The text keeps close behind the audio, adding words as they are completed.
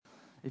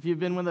If you've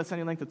been with us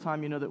any length of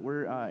time, you know that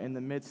we're in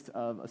the midst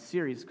of a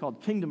series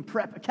called Kingdom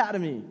Prep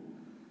Academy.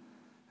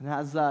 And it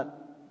has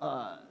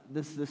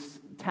this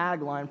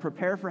tagline,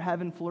 prepare for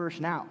heaven,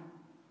 flourish now.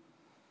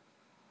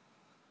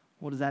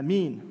 What does that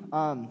mean?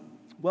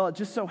 Well, it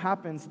just so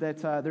happens that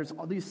there's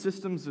all these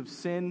systems of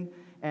sin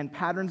and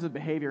patterns of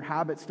behavior,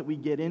 habits that we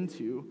get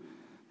into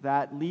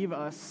that leave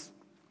us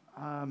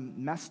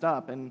messed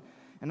up. And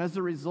as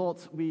a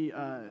result, we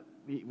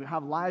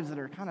have lives that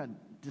are kind of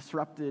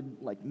disrupted,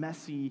 like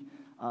messy,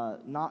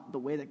 not the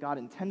way that God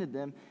intended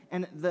them.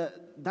 And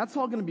that's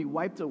all going to be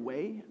wiped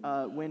away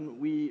when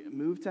we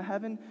move to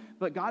heaven.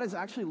 But God is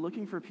actually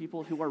looking for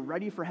people who are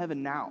ready for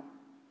heaven now.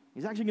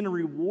 He's actually going to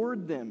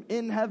reward them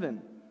in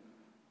heaven.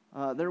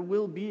 There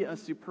will be a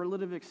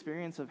superlative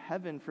experience of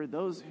heaven for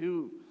those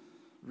who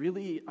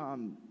really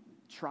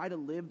try to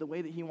live the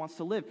way that he wants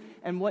to live.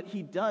 And what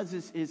he does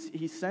is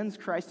he sends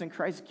Christ, and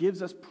Christ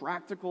gives us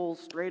practical,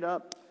 straight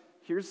up,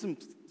 here's some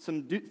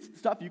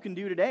stuff you can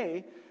do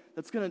today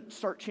that's going to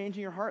start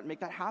changing your heart and make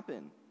that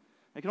happen.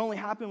 It can only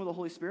happen with the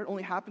Holy Spirit. It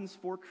only happens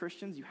for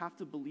Christians. You have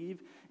to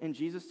believe in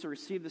Jesus to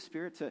receive the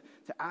Spirit, to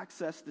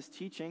access this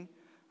teaching.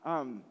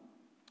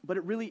 But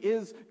it really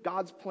is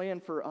God's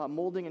plan for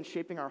molding and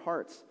shaping our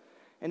hearts.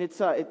 And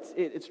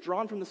it's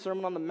drawn from the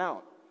Sermon on the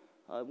Mount,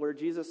 where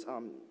Jesus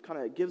kind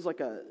of gives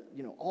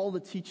all the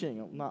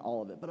teaching, not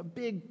all of it, but a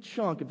big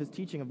chunk of his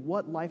teaching of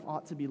what life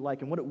ought to be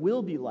like and what it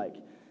will be like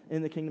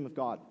in the kingdom of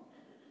God.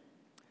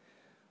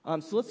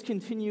 So let's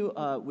continue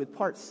with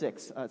part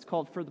 6. It's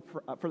called For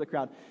the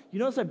Crowd. You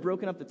notice I've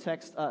broken up the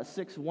text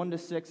 6,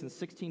 1-6, and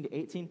 16 to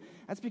 18.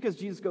 That's because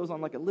Jesus goes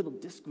on like a little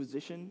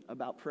disquisition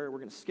about prayer we're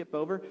going to skip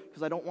over,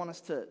 because I don't want us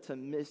to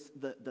miss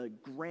the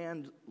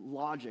grand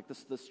logic,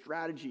 the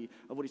strategy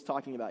of what he's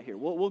talking about here.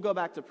 We'll go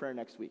back to prayer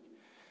next week.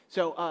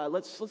 So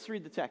let's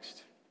read the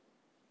text.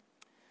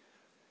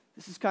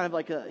 This is kind of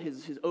like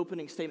his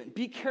opening statement.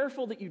 Be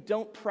careful that you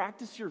don't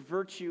practice your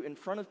virtue in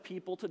front of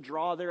people to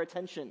draw their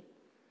attention.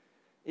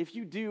 If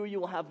you do, you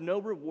will have no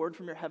reward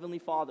from your heavenly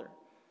Father.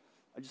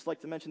 I'd just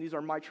like to mention these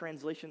are my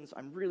translations.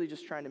 I'm really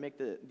just trying to make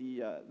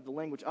the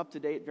language up to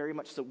date, very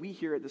much so we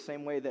hear it the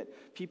same way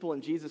that people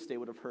in Jesus' day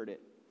would have heard it.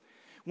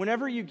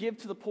 Whenever you give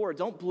to the poor,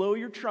 don't blow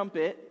your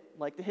trumpet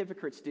like the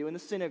hypocrites do in the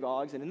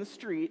synagogues and in the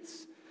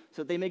streets,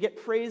 so that they may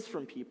get praise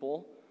from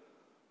people.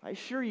 I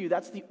assure you,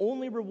 that's the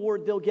only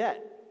reward they'll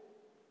get.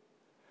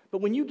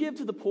 But when you give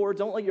to the poor,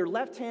 don't let your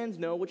left hand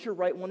know what your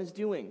right one is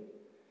doing,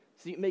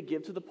 so you may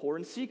give to the poor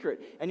in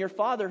secret. And your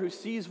Father who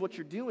sees what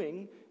you're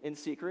doing in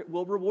secret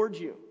will reward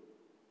you.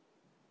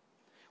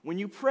 When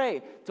you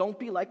pray, don't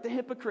be like the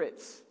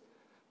hypocrites.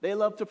 They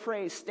love to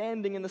pray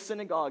standing in the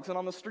synagogues and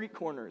on the street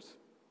corners,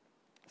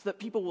 so that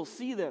people will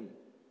see them.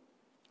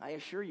 I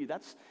assure you,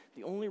 that's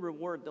the only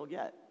reward they'll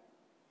get.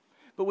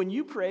 But when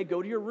you pray,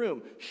 go to your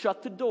room,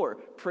 shut the door,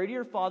 pray to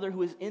your Father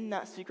who is in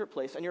that secret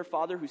place, and your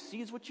Father who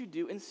sees what you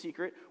do in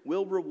secret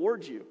will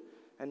reward you.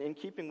 And in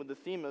keeping with the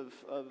theme of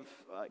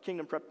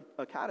Kingdom Prep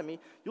Academy,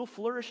 you'll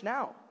flourish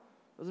now.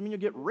 Doesn't mean you'll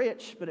get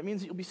rich, but it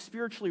means that you'll be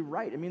spiritually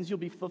right. It means you'll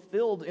be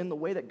fulfilled in the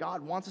way that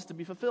God wants us to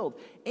be fulfilled.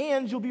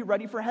 And you'll be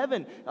ready for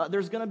heaven.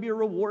 There's going to be a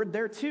reward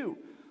there too.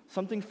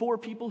 Something for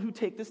people who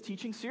take this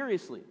teaching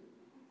seriously.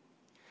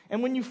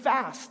 And when you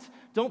fast,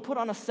 don't put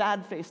on a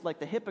sad face like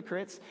the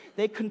hypocrites.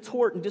 They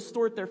contort and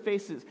distort their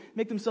faces,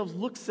 make themselves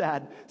look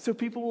sad, so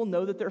people will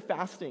know that they're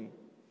fasting.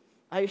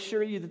 I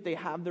assure you that they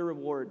have their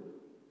reward.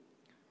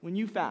 When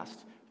you fast,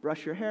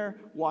 brush your hair,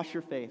 wash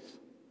your face.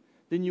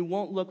 Then you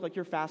won't look like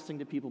you're fasting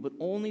to people, but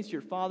only to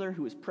your Father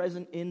who is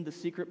present in the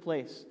secret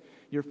place.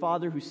 Your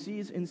Father who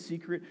sees in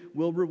secret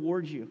will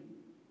reward you.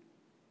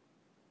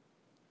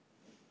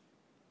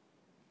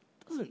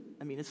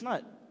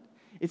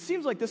 It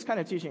seems like this kind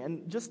of teaching,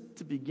 and just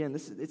to begin,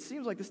 it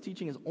seems like this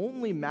teaching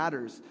only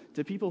matters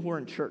to people who are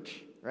in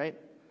church, right?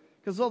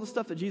 Because all the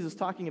stuff that Jesus is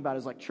talking about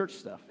is like church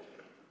stuff.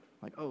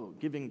 Like,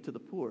 giving to the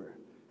poor,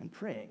 and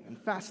praying, and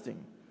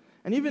fasting.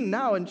 And even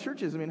now in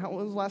churches, when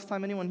was the last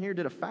time anyone here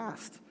did a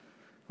fast?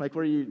 Like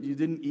where you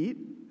didn't eat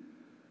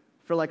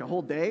for like a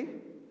whole day?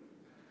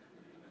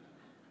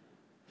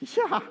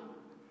 Yeah.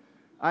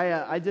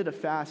 I did a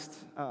fast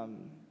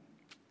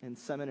in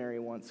seminary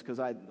once because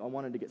I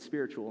wanted to get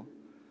spiritual.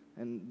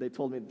 And they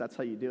told me that's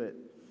how you do it.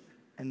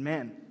 And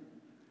man,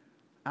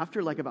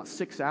 after like about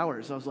 6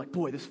 hours, I was like,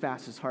 boy, this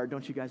fast is hard.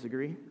 Don't you guys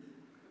agree?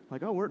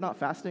 Like, we're not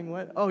fasting?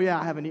 What? Oh yeah,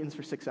 I haven't eaten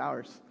for 6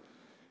 hours.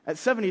 At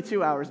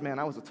 72 hours, man,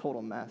 I was a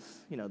total mess.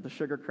 The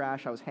sugar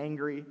crash, I was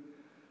hangry.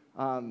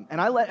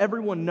 And I let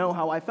everyone know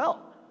how I felt.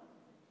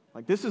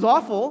 Like, this is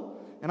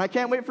awful, and I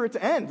can't wait for it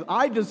to end.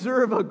 I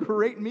deserve a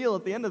great meal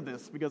at the end of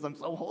this because I'm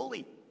so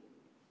holy.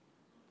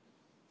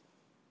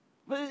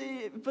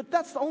 But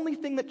that's the only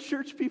thing that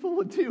church people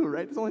would do,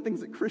 right? It's the only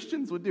things that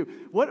Christians would do.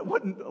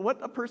 What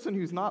a person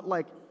who's not,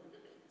 like,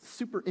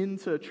 super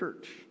into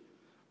church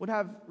would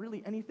have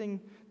really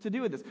anything to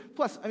do with this.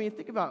 Plus,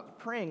 think about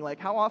praying. Like,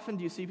 how often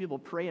do you see people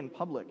pray in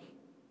public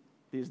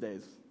these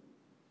days?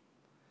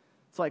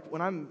 It's like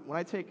when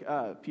I take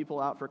people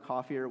out for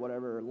coffee or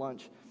whatever, or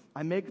lunch,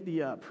 I make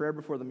the prayer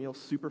before the meal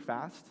super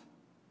fast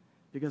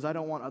because I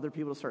don't want other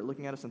people to start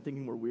looking at us and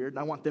thinking we're weird, and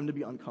I want them to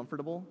be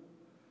uncomfortable.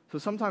 So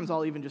sometimes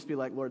I'll even just be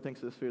like, Lord, thanks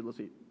for this food, let's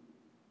eat.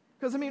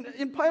 Because,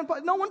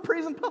 no one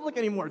prays in public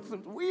anymore. It's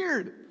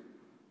weird. I'm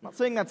not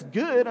saying that's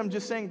good. I'm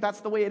just saying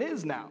that's the way it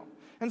is now.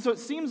 And so it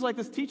seems like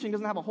this teaching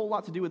doesn't have a whole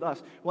lot to do with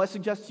us. Well, I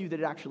suggest to you that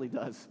it actually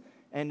does.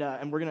 And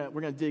we're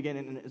gonna dig in,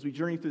 and as we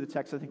journey through the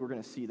text, I think we're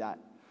going to see that.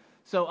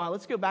 So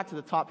let's go back to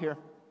the top here.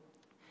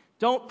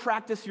 Don't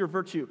practice your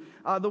virtue.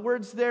 The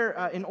words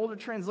there in older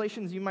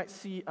translations, you might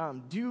see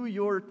do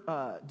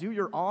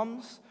your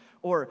alms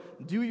or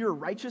do your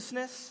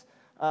righteousness.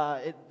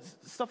 It's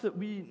stuff that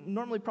we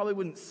normally probably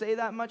wouldn't say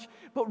that much,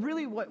 but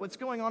really what's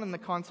going on in the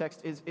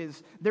context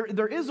is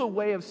there is a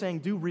way of saying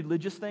do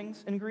religious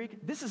things in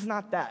Greek. This is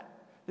not that.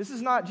 This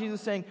is not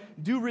Jesus saying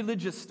do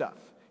religious stuff.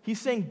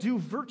 He's saying do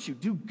virtue,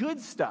 do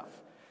good stuff.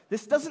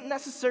 This doesn't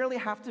necessarily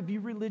have to be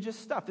religious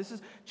stuff. This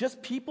is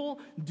just people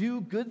do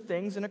good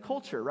things in a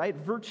culture, right?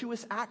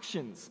 Virtuous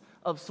actions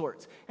of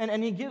sorts.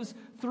 And he gives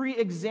 3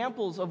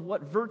 examples of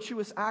what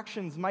virtuous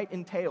actions might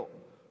entail,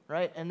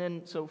 right? And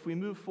then, so if we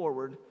move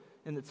forward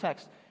in the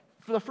text,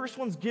 for the first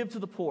one's give to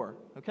the poor,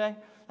 okay?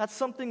 That's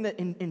something that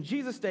in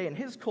Jesus' day, in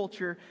his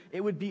culture,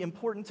 it would be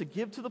important to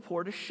give to the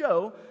poor to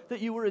show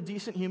that you were a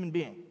decent human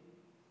being.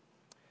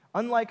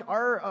 Unlike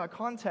our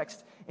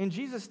context, in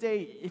Jesus'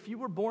 day, if you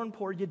were born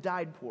poor, you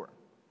died poor.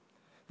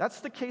 That's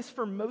the case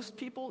for most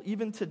people,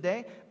 even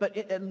today.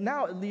 But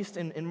now, at least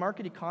in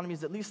market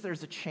economies, at least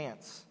there's a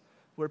chance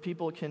where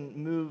people can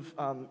move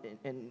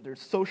in their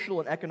social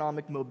and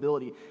economic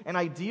mobility. And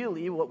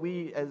ideally, what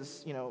we,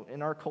 as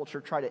in our culture,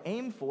 try to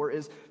aim for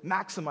is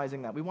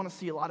maximizing that. We want to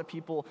see a lot of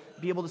people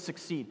be able to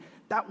succeed.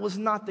 That was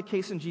not the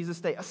case in Jesus'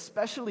 day,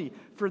 especially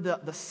for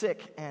the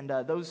sick and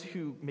those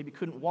who maybe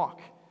couldn't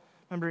walk.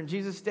 Remember, in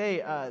Jesus' day,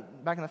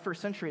 back in the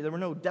first century, there were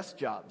no desk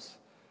jobs.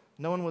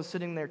 No one was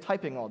sitting there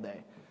typing all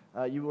day.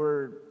 You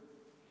were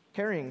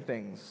carrying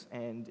things,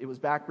 and it was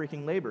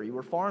backbreaking labor. You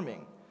were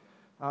farming.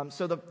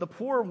 So the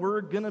poor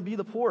were going to be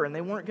the poor, and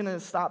they weren't going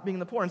to stop being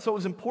the poor. And so it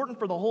was important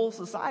for the whole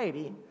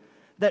society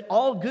that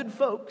all good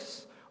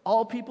folks,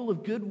 all people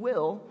of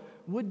goodwill,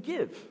 would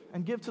give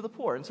and give to the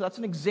poor. And so that's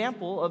an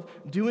example of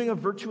doing a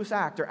virtuous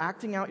act or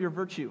acting out your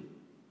virtue.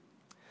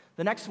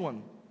 The next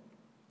one,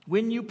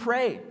 when you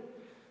pray.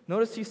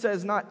 Notice he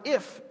says not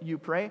if you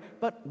pray,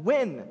 but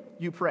when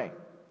you pray.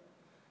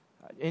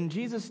 In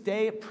Jesus'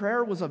 day,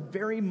 prayer was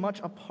very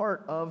much a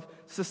part of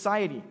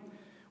society.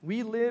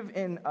 We live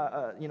in,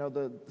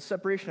 the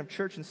separation of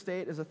church and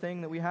state is a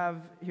thing that we have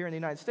here in the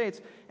United States.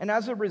 And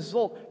as a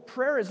result,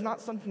 prayer is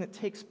not something that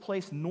takes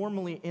place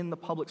normally in the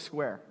public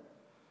square.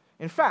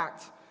 In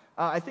fact,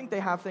 I think they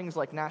have things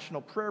like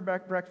national prayer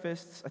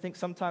breakfasts. I think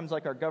sometimes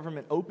like our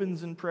government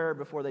opens in prayer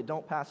before they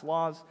don't pass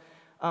laws.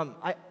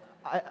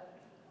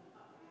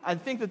 I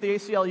think that the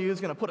ACLU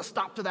is going to put a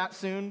stop to that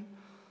soon.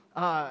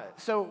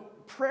 So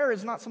prayer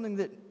is not something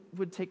that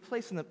would take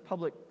place in the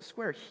public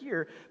square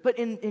here, but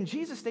in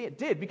Jesus' day it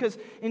did, because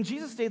in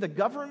Jesus' day the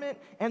government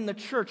and the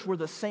church were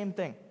the same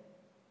thing.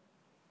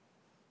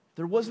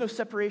 There was no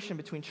separation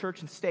between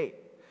church and state.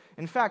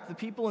 In fact, the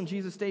people in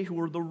Jesus' day who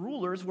were the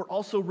rulers were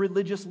also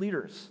religious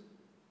leaders,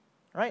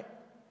 right?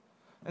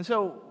 And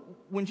so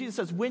when Jesus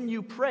says, when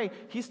you pray,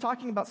 he's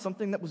talking about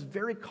something that was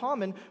very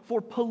common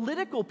for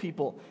political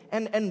people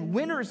and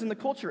winners in the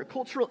culture,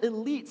 cultural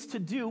elites to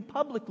do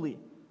publicly.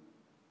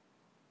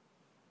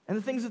 And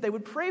the things that they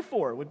would pray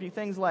for would be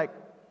things like,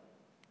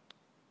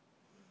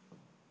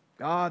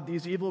 God,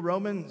 these evil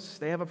Romans,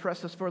 they have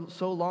oppressed us for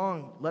so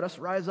long. Let us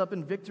rise up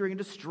in victory and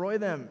destroy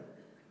them.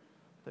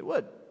 They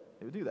would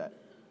do that.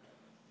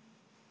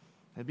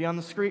 They'd be on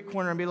the street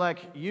corner and be like,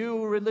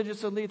 you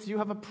religious elites, you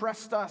have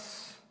oppressed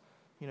us.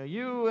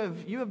 You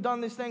have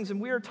done these things, and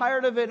we are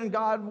tired of it, and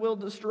God will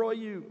destroy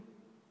you.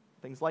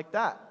 Things like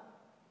that.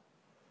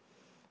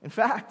 In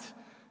fact,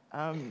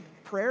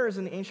 prayers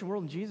in the ancient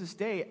world in Jesus'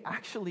 day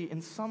actually,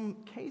 in some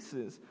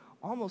cases,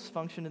 almost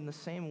functioned in the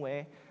same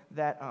way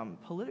that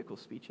political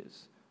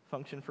speeches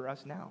function for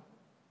us now.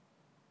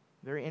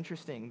 Very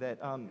interesting that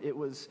it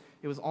was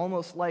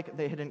almost like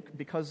they had,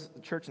 because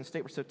the church and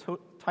state were so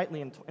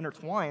tightly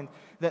intertwined,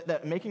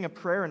 that making a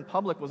prayer in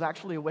public was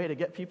actually a way to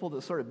get people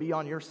to sort of be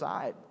on your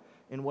side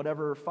in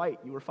whatever fight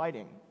you were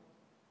fighting.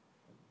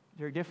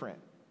 Very different.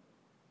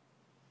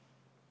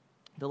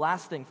 The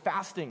last thing,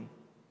 fasting.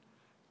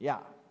 Yeah,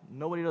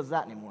 nobody does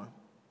that anymore.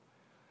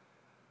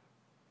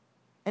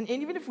 And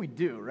even if we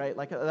do, right,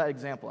 like that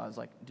example, I was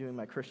like doing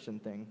my Christian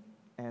thing,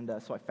 and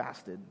so I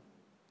fasted.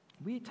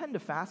 We tend to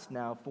fast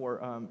now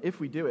for, if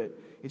we do it,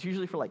 it's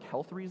usually for like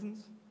health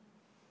reasons.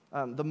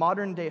 The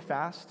modern day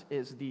fast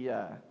is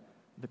the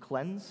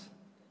cleanse.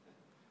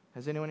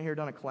 Has anyone here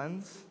done a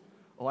cleanse?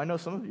 Oh, I know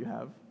some of you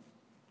have.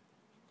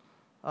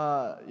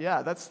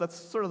 That's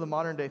sort of the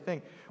modern day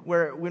thing,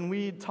 where when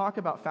we talk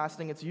about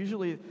fasting, it's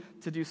usually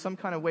to do some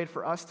kind of way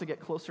for us to get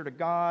closer to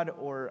God,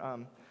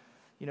 or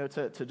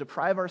to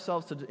deprive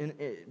ourselves,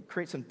 to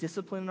create some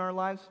discipline in our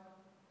lives.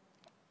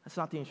 That's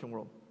not the ancient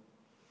world.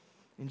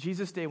 In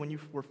Jesus' day, when you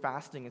were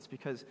fasting, it's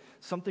because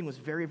something was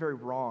very, very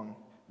wrong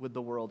with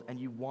the world, and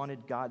you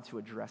wanted God to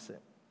address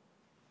it.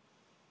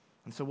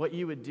 And so what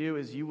you would do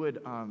is you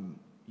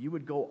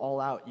would go all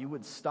out. You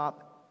would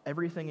stop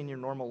everything in your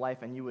normal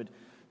life, and you would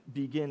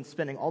begin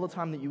spending all the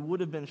time that you would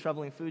have been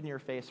shoveling food in your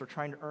face or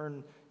trying to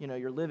earn,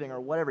 your living or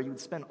whatever. You would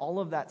spend all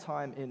of that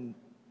time in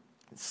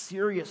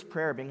serious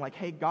prayer, being like,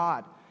 hey,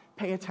 God,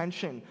 pay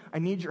attention. I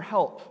need your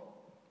help.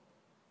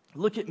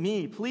 Look at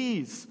me,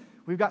 please.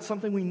 We've got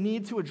something we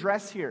need to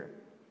address here.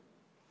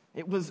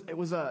 It was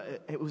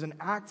an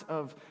act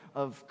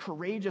of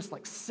courageous,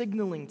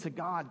 signaling to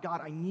God,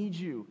 God, I need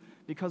you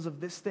because of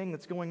this thing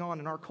that's going on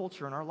in our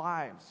culture, in our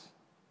lives.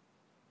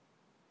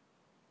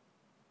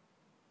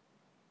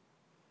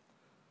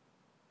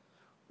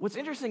 What's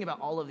interesting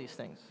about all of these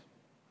things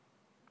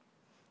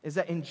is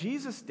that in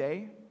Jesus'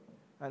 day,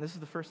 and this is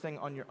the first thing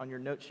on your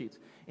note sheets,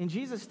 in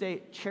Jesus'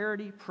 day,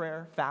 charity,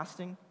 prayer,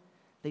 fasting,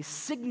 they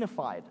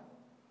signified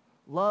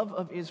love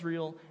of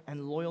Israel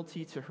and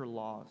loyalty to her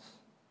laws.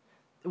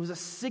 It was a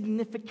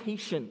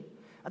signification.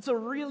 That's a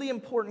really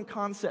important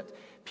concept.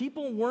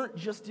 People weren't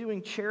just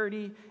doing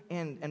charity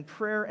and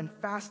prayer and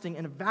fasting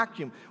in a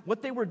vacuum.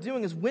 What they were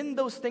doing is when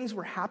those things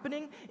were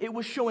happening, it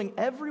was showing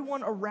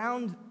everyone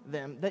around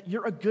them that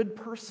you're a good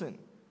person,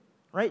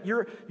 right?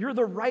 You're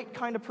the right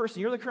kind of person.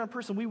 You're the kind of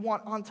person we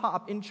want on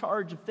top, in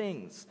charge of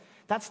things.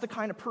 That's the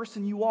kind of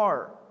person you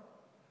are.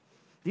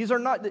 These are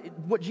not,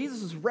 what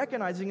Jesus is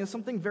recognizing is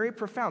something very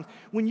profound.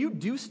 When you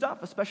do stuff,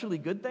 especially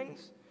good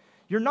things,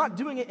 you're not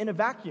doing it in a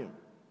vacuum.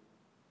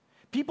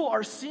 People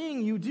are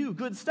seeing you do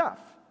good stuff,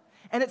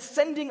 and it's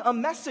sending a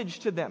message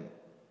to them.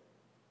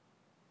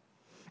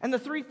 And the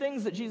three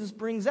things that Jesus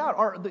brings out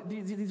are,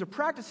 these are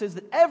practices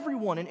that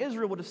everyone in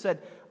Israel would have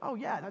said, oh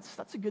yeah,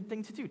 that's a good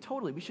thing to do.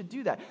 Totally, we should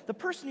do that. The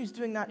person who's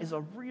doing that is a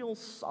real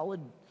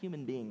solid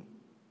human being.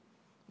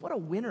 What a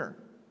winner.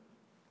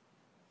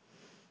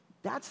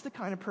 That's the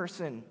kind of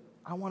person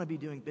I want to be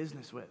doing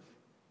business with.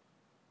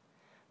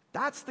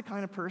 That's the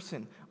kind of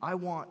person I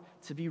want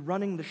to be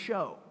running the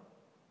show.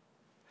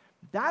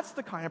 That's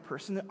the kind of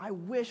person that I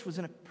wish was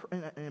in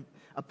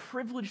a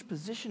privileged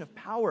position of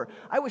power.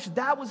 I wish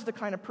that was the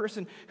kind of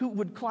person who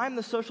would climb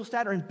the social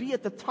ladder and be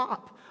at the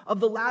top of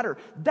the ladder.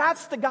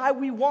 That's the guy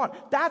we want.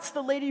 That's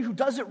the lady who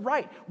does it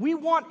right. We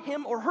want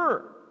him or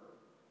her.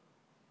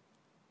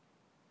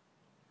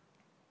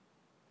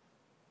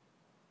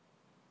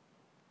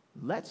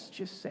 Let's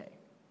just say,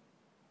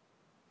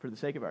 for the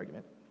sake of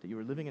argument, that you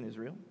were living in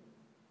Israel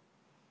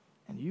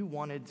and you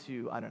wanted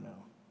to,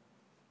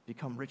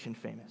 become rich and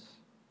famous.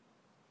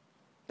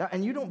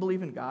 And you don't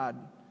believe in God.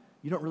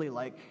 You don't really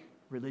like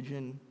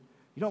religion.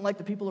 You don't like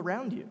the people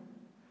around you.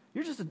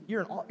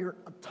 You're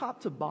a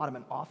top to bottom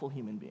an awful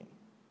human being.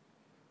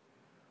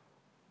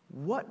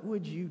 What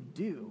would you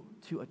do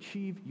to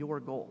achieve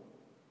your goal?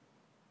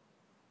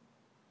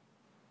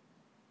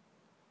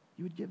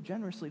 You would give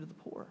generously to the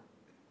poor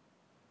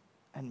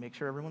and make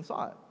sure everyone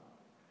saw it.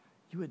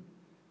 You would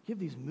give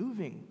these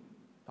moving,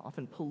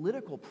 often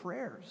political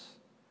prayers,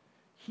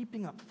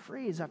 heaping up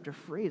phrase after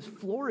phrase,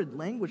 florid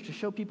language to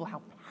show people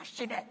how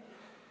passionate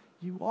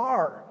you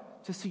are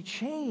to see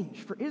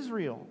change for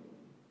Israel.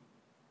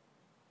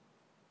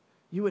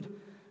 You would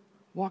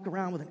walk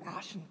around with an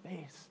ashen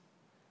face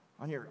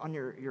on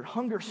your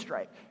hunger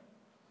strike,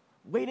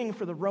 waiting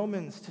for the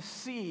Romans to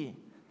see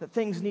that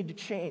things need to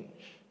change.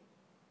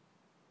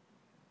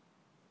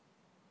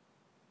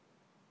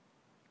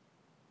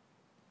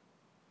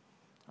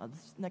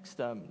 This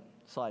next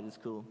slide is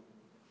cool.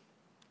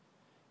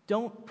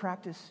 Don't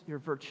practice your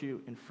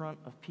virtue in front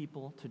of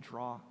people to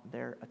draw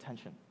their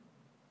attention.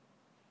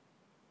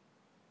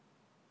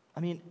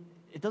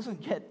 It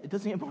doesn't get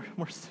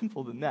more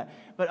simple than that.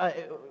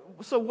 But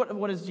so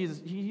what is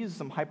Jesus? He uses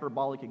some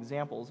hyperbolic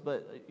examples,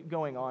 but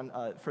going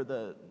on for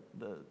the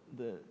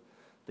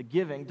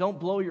giving, don't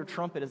blow your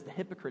trumpet as the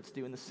hypocrites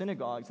do in the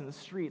synagogues and the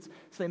streets,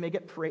 so they may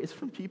get praise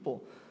from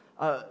people.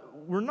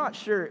 We're not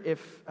sure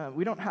if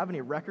we don't have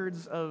any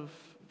records of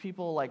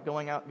people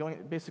going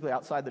basically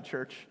outside the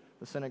church,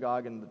 the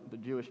synagogue and the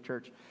Jewish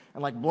church,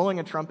 and blowing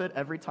a trumpet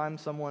every time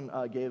someone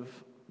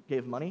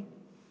gave money.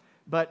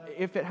 But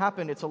if it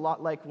happened, it's a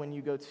lot like when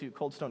you go to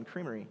Cold Stone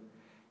Creamery,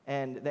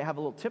 and they have a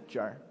little tip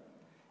jar,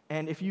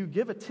 and if you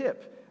give a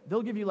tip,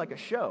 they'll give you a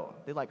show.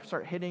 They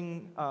start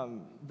hitting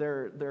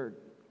their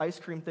ice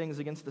cream things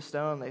against the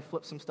stone. They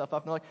flip some stuff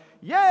up, and they're like,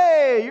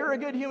 "Yay, you're a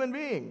good human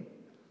being."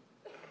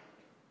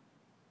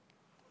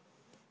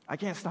 I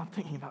can't stop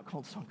thinking about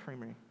Cold Stone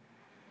Creamery.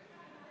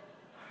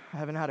 I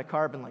haven't had a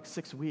carb in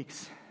 6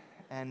 weeks.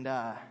 And,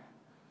 I'm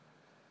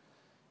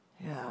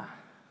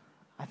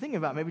thinking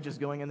about maybe just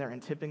going in there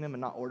and tipping them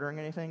and not ordering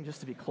anything just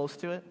to be close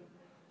to it,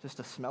 just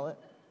to smell it.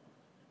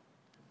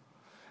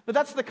 But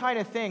that's the kind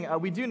of thing.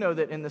 We do know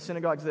that in the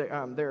synagogues,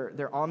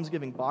 their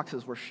almsgiving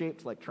boxes were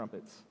shaped like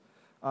trumpets.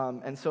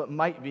 And so it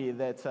might be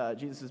that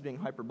Jesus is being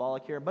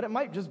hyperbolic here, but it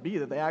might just be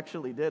that they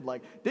actually did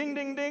ding,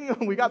 ding,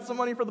 ding, we got some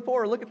money for the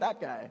poor, look at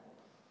that guy.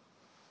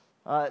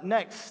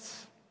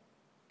 Next,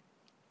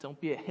 don't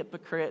be a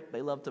hypocrite.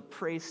 They love to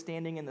pray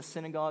standing in the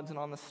synagogues and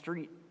on the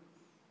street.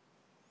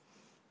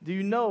 Do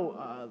you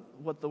know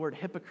what the word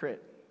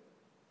hypocrite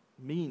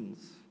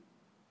means?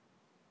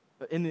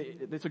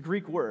 It's a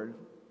Greek word,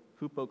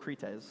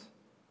 hypokrites.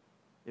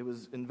 It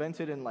was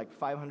invented in like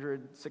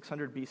 500,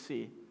 600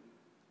 BC,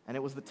 and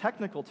it was the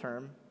technical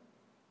term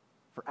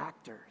for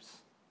actors.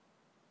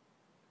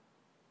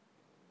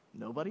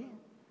 Nobody?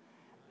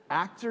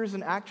 Actors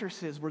and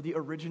actresses were the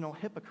original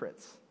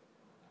hypocrites.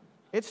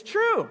 It's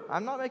true.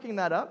 I'm not making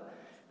that up.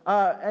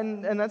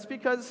 And that's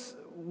because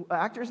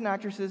actors and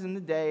actresses in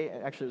the day,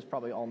 actually it was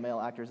probably all male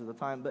actors at the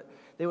time, but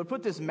they would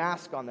put this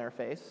mask on their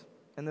face,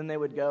 and then they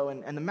would go,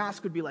 and the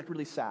mask would be like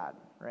really sad,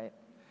 right?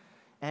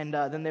 And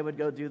then they would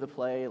go do the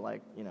play,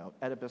 like,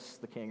 Oedipus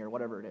the King or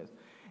whatever it is.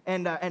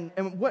 And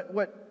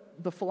what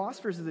the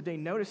philosophers of the day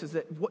notice is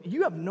that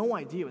you have no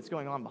idea what's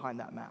going on behind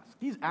that mask.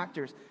 These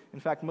actors, in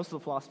fact, most of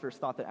the philosophers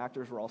thought that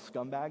actors were all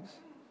scumbags.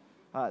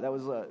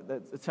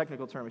 That's a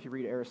technical term if you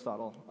read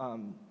Aristotle.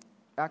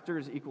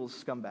 Actors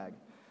equals scumbag.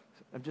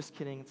 I'm just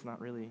kidding. It's not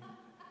really.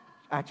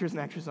 Actors and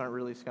actresses aren't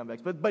really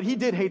scumbags, but he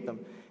did hate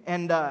them,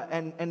 and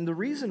the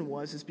reason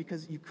is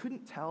because you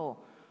couldn't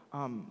tell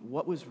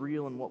what was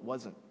real and what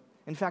wasn't.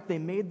 In fact, they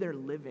made their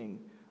living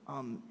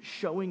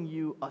showing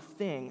you a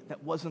thing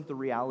that wasn't the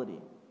reality,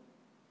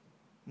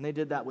 and they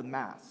did that with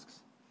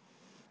masks.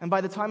 And by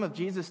the time of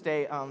Jesus'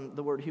 day,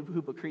 the word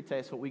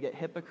hypokrites, what we get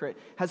hypocrite,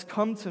 has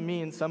come to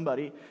mean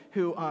somebody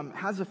who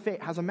has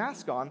a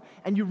mask on,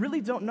 and you really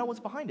don't know what's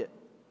behind it.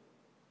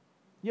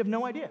 You have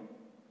no idea.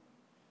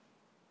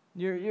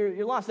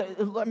 You're lost.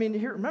 I mean,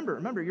 here,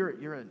 remember,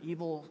 you're an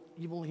evil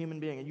human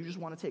being, and you just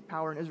want to take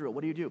power in Israel.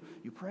 What do?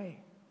 You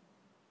pray.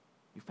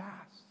 You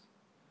fast.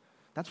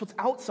 That's what's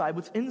outside.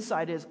 What's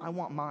inside is, I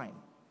want mine.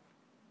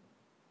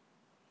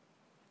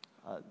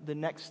 The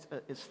next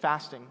is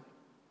fasting.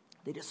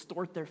 They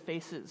distort their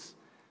faces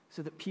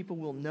so that people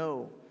will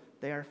know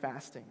they are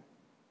fasting.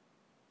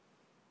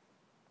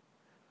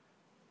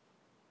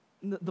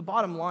 The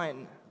bottom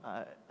line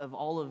of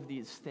all of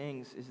these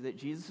things is that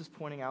Jesus is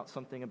pointing out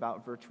something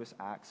about virtuous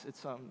acts.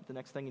 It's the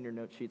next thing in your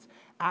note sheets.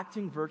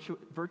 Acting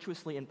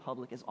virtuously in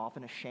public is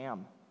often a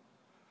sham.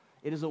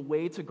 It is a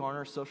way to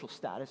garner social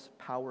status,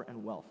 power,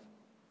 and wealth.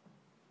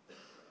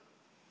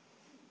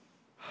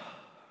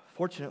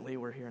 Fortunately,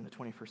 we're here in the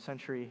 21st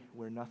century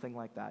where nothing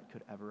like that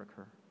could ever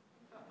occur.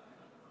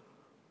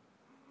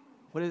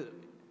 What is it?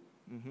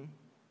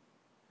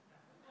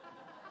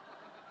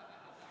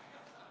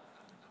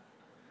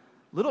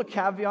 Little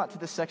caveat to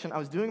this section. I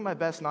was doing my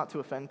best not to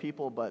offend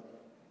people,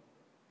 but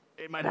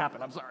it might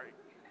happen. I'm sorry.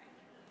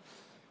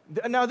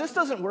 Now, this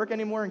doesn't work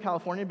anymore in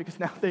California because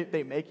now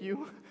they make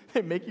you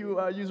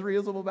use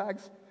reusable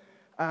bags.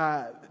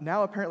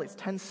 Now, apparently, it's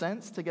 10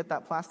 cents to get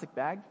that plastic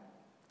bag.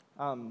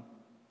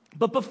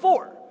 But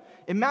before,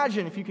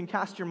 imagine if you can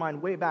cast your mind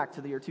way back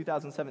to the year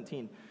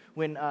 2017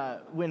 when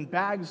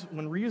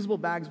reusable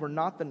bags were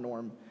not the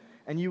norm,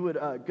 and you would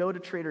go to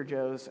Trader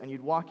Joe's and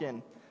you'd walk in,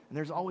 and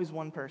there's always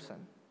one person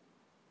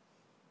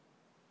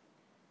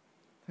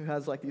who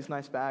has like these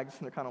nice bags,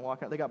 and they're kind of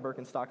walking out. They got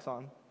Birkenstocks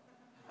on.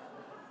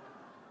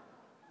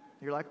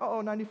 You're like,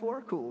 oh,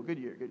 94? Cool, good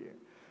year.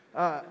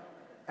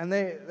 And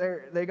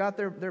they got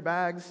their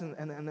bags,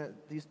 and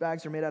these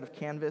bags are made out of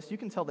canvas. You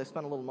can tell they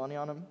spent a little money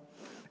on them.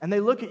 And they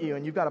look at you,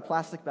 and you've got a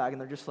plastic bag, and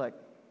they're just like,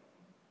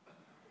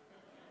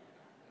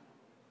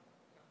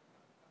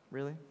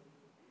 really?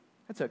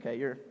 That's okay.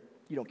 You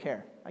don't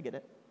care. I get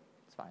it.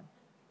 It's fine.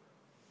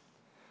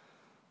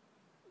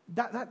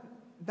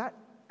 That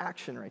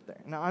action right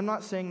there. Now, I'm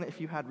not saying that if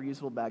you had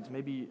reusable bags,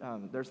 maybe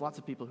there's lots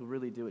of people who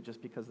really do it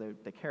just because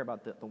they care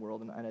about the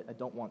world, and I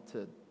don't want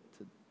to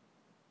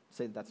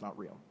say that that's not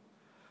real.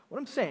 What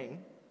I'm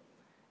saying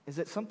is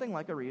that something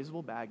like a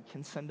reusable bag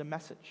can send a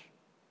message.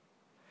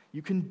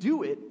 You can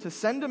do it to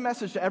send a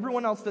message to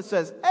everyone else that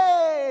says,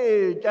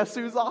 hey, guess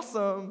who's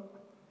awesome,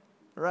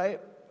 right?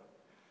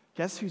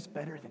 Guess who's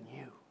better than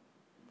you?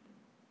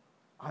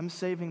 I'm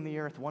saving the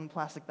earth one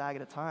plastic bag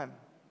at a time,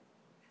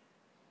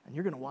 and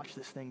you're going to watch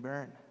this thing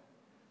burn.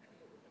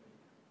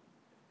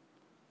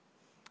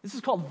 This is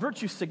called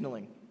virtue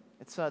signaling.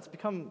 It's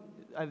become,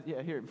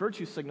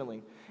 virtue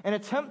signaling. An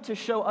attempt to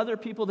show other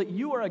people that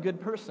you are a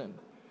good person.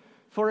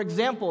 For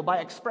example, by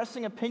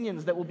expressing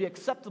opinions that will be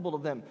acceptable to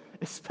them,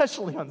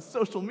 especially on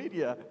social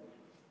media.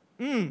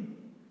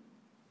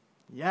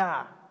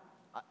 Yeah.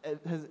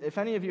 If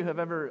any of you have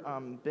ever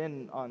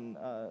been on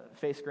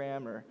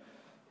Facegram or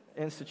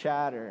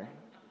InstaChat or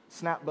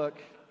Snapbook,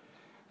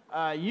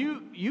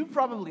 you've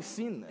probably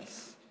seen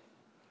this.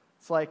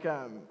 It's like,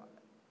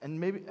 and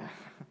maybe,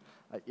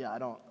 I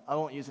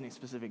won't use any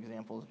specific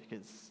examples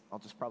because I'll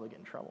just probably get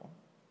in trouble.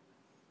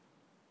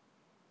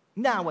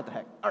 Nah, what the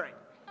heck? All right.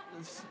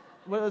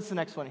 What's the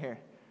next one here?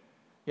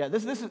 Yeah,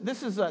 this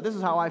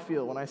is how I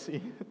feel when I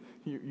see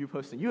you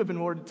posting. You have been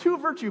awarded 2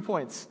 virtue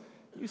points.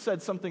 You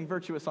said something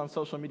virtuous on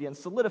social media and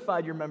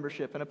solidified your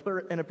membership in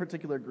a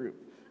particular group.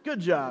 Good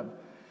job.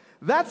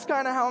 That's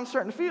kind of how I'm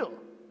starting to feel.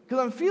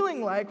 Because I'm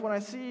feeling like when I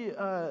see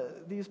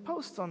these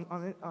posts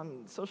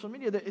on social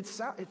media, that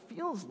it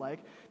feels like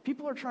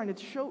people are trying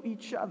to show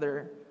each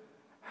other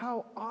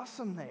how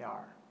awesome they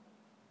are.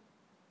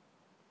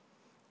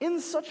 In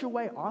such a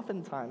way,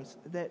 oftentimes,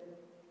 that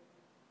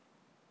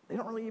they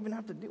don't really even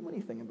have to do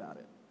anything about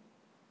it.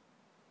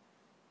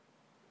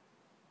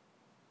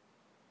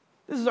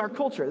 This is our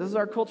culture. This is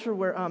our culture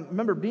where,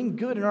 remember, being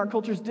good in our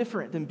culture is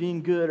different than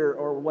being good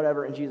or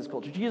whatever in Jesus'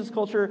 culture. Jesus'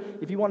 culture,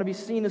 if you want to be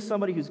seen as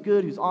somebody who's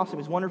good, who's awesome,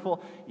 who's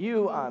wonderful,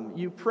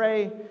 you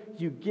pray,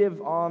 you give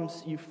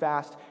alms, you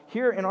fast.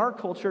 Here in our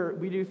culture,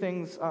 we do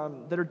things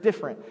that are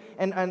different.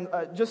 And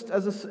just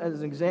as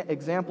an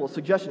example, a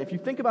suggestion, if you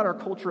think about our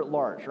culture at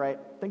large, right?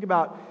 Think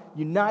about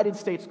United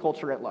States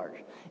culture at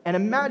large. And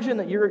imagine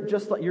that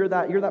you're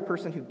that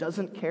person who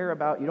doesn't care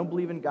about, you don't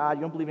believe in God,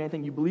 you don't believe in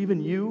anything, you believe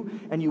in you,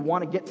 and you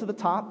want to get to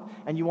the top,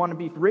 and you want to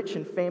be rich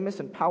and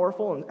famous and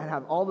powerful and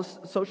have all this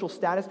social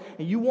status,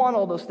 and you want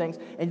all those things,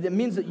 and it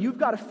means that you've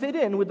got to fit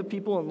in with the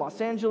people in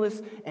Los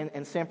Angeles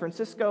and San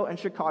Francisco and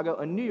Chicago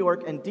and New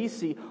York and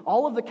DC,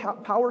 all of the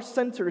power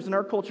centers in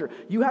our culture.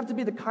 You have to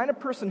be the kind of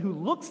person who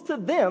looks to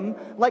them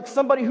like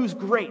somebody who's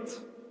great.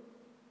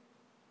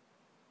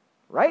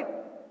 Right?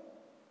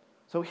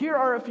 So here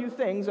are a few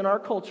things in our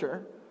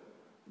culture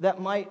that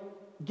might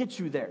get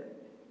you there.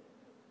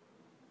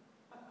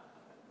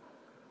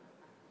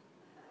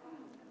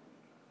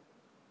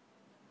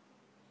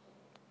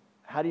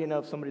 How do you know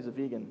if somebody's a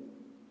vegan?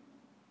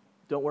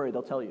 Don't worry,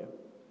 they'll tell you.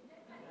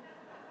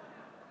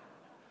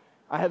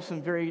 I have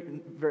some very,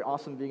 very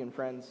awesome vegan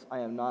friends. I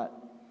am not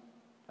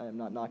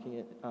knocking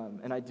it.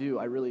 And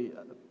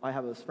I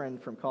have a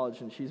friend from college,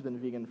 and she's been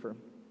vegan for,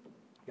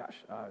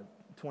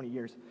 20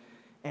 years.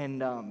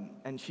 And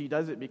she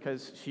does it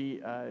because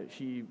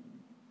she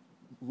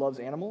loves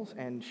animals,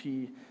 and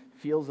she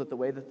feels that the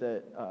way that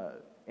the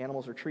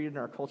animals are treated in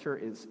our culture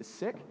is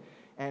sick,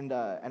 and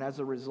as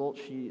a result,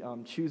 she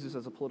chooses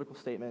as a political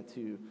statement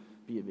to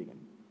be a vegan.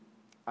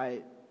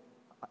 I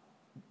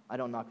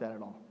don't knock that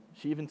at all.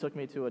 She even took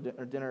me to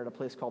a dinner at a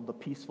place called the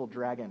Peaceful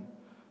Dragon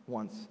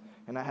once,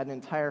 and I had an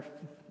entire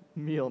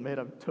meal made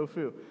of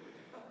tofu.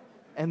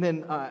 And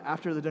then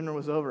after the dinner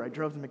was over, I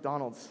drove to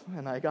McDonald's,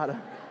 and I got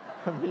a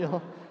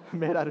meal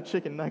made out of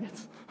chicken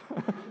nuggets.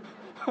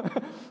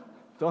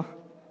 Don't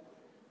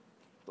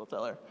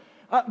tell her.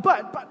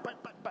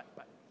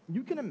 But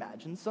you can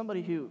imagine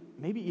somebody who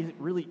maybe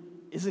really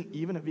isn't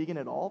even a vegan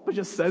at all, but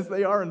just says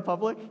they are in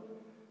public.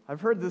 I've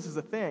heard this is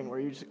a thing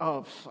where you just,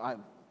 I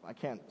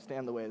can't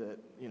stand the way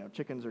that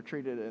chickens are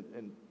treated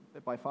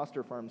by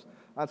foster farms.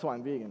 That's why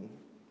I'm vegan.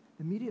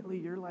 Immediately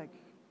you're like,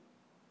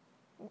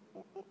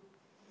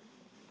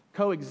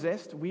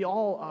 coexist. We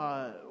all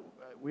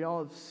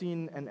have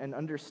seen and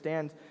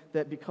understand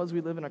that because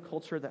we live in a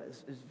culture that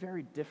is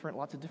very different,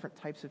 lots of different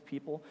types of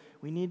people,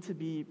 we need to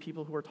be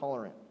people who are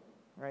tolerant,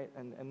 right?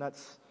 And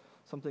that's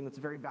something that's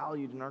very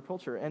valued in our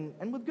culture, and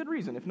with good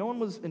reason. If no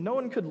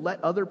one could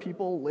let other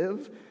people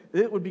live,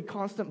 it would be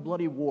constant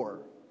bloody war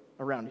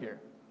around here.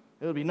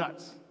 It would be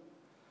nuts.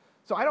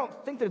 So I don't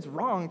think that it's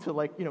wrong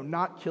to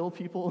not kill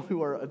people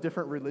who are a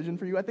different religion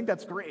for you. I think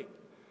that's great.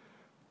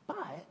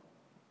 But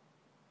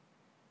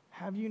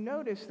have you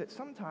noticed that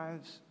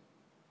sometimes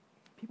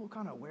people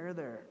kind of wear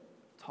their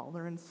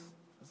tolerance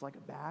as like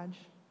a badge?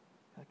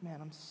 Like, man,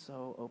 I'm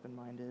so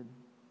open-minded.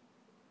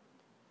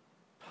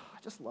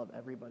 I just love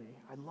everybody.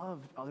 I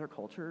love other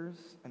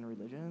cultures and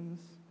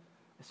religions.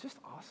 It's just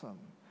awesome.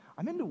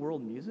 I'm into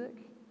world music.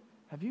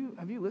 Have you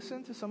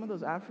listened to some of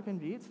those African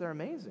beats? They're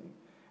amazing.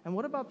 And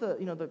what about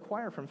the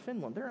choir from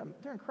Finland?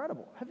 They're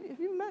incredible. Have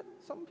you met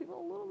some people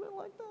a little bit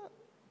like that?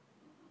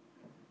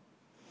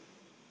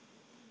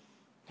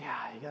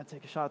 Yeah, you got to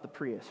take a shot at the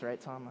Prius, right,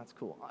 Tom? That's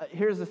cool.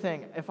 Here's the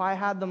thing. If I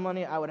had the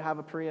money, I would have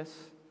a Prius.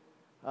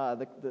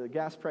 The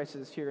gas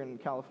prices here in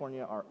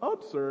California are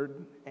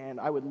absurd, and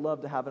I would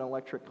love to have an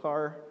electric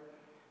car.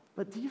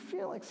 But do you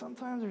feel like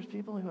sometimes there's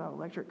people who have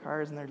electric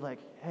cars, and they're like,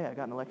 hey, I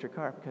got an electric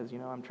car because,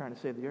 I'm trying to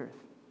save the earth.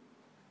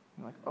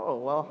 I'm like, oh,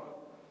 well,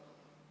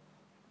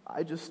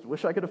 I just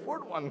wish I could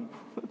afford one.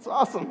 That's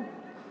awesome.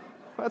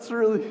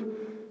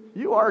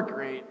 You are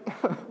great.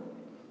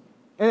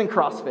 And then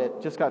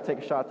CrossFit, just got to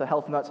take a shot at the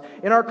health nuts.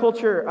 In our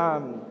culture,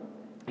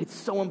 it's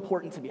so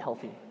important to be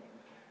healthy.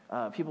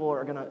 People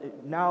are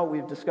now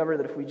we've discovered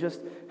that if we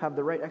just have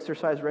the right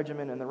exercise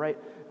regimen and the right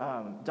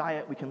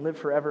diet, we can live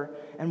forever.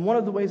 And one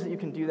of the ways that you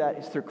can do that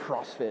is through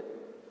CrossFit.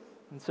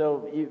 And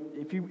so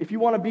if you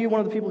want to be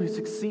one of the people who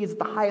succeeds at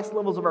the highest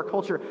levels of our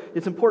culture,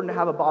 it's important to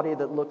have a body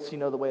that looks, the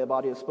way a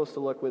body is supposed to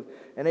look, with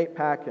an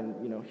 8-pack and,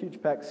 huge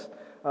pecs,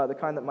 the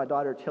kind that my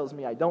daughter tells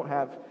me I don't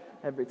have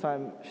every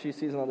time she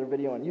sees another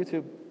video on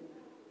YouTube.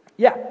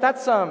 Yeah,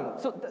 that's,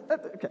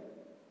 okay.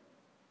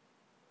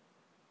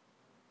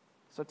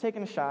 So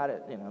taking a shot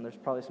at, there's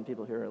probably some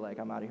people here who are like,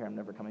 I'm out of here, I'm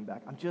never coming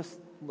back.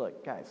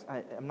 Look, guys,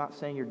 I'm not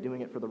saying you're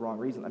doing it for the wrong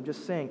reason. I'm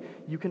just saying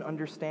you can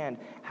understand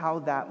how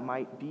that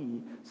might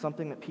be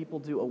something that people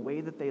do, a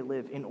way that they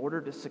live in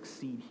order to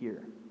succeed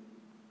here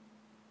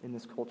in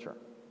this culture.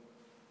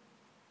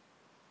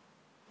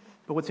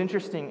 But what's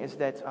interesting is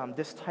that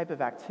this type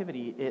of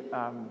activity, it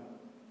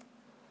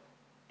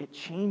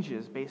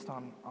changes based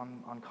on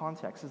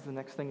context. This is the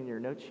next thing in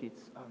your note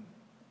sheets.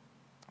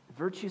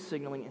 Virtue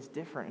signaling is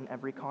different in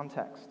every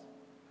context.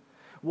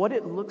 What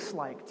it looks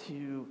like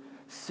to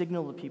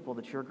signal to people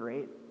that you're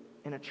great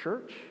in a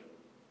church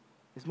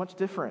is much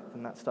different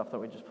than that stuff that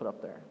we just put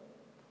up there.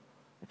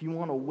 If you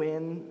want to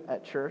win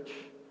at church,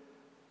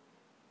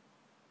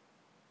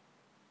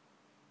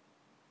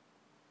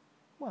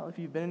 well, if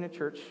you've been in a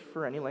church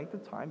for any length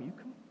of time, you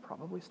can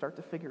probably start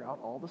to figure out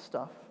all the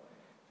stuff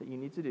that you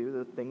need to do,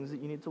 the things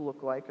that you need to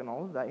look like, and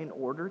all of that in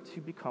order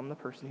to become the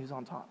person who's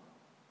on top.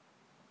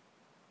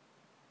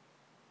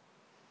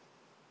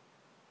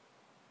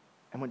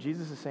 And what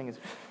Jesus is saying is,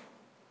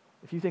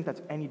 if you think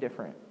that's any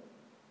different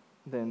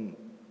than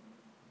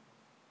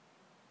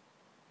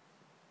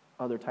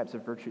other types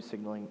of virtue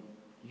signaling,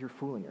 you're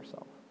fooling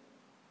yourself.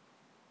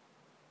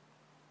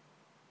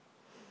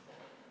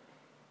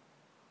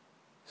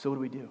 So what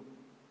do we do?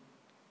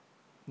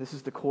 This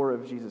is the core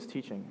of Jesus'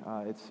 teaching.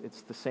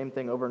 It's the same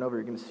thing over and over.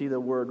 You're going to see the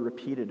word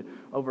repeated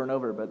over and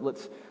over. But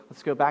let's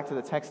go back to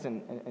the text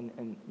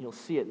and you'll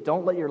see it.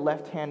 Don't let your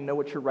left hand know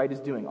what your right is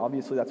doing.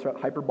 Obviously, that's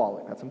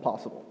hyperbolic. That's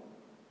impossible.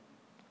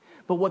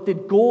 But what the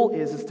goal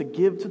is to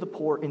give to the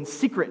poor in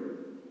secret.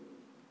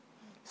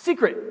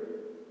 Secret.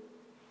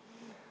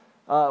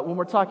 When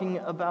we're talking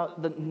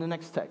about the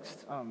next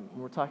text, when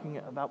we're talking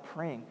about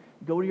praying,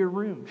 go to your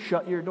room,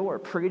 shut your door,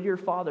 pray to your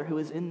Father who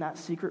is in that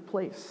secret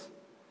place.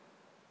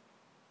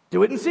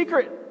 Do it in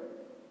secret.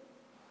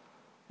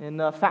 In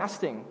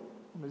fasting,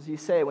 what does he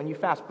say? When you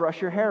fast,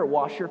 brush your hair,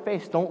 wash your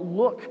face. Don't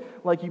look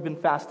like you've been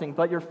fasting,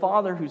 but your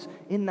Father who's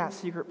in that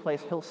secret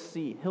place, he'll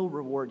see, he'll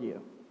reward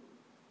you.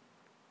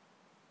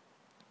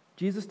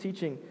 Jesus'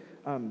 teaching,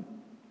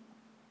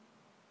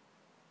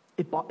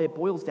 it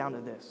boils down to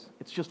this.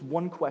 It's just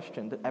one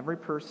question that every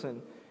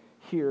person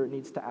here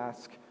needs to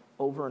ask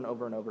over and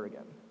over and over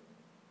again,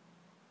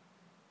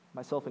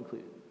 myself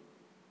included.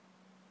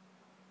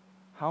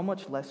 How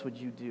much less would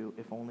you do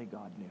if only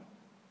God knew?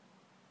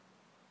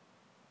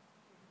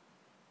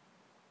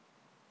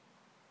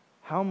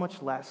 How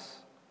much less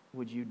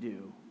would you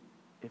do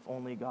if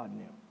only God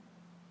knew?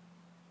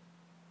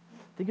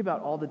 Think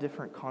about all the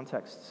different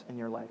contexts in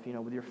your life.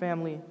 With your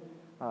family,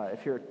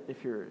 if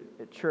you're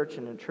at church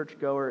and a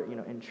churchgoer,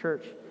 in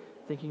church,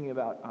 thinking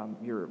about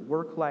your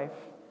work life,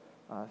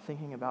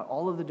 thinking about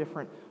all of the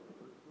different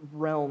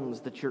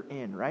realms that you're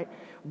in, right?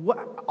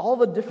 All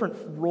the different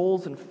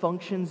roles and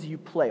functions you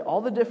play, all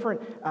the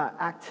different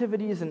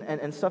activities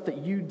and stuff that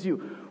you do.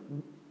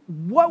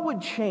 What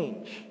would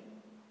change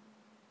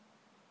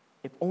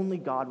if only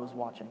God was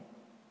watching?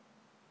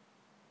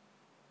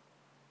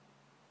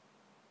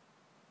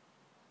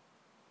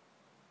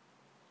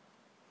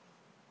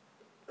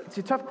 It's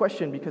a tough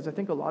question because I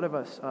think a lot of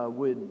us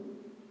would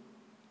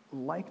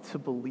like to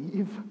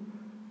believe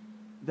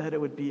that it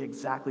would be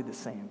exactly the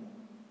same.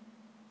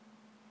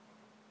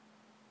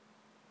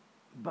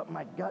 But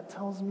my gut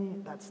tells me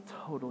that's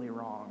totally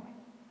wrong.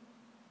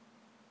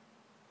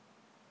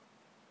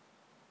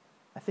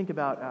 I think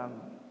about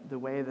the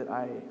way that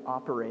I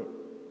operate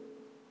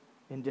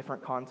in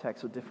different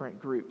contexts with different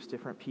groups,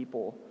 different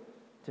people,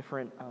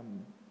 different...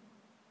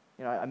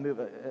 I move,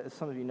 as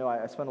some of you know,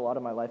 I spend a lot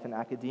of my life in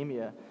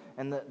academia,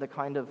 and the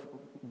kind of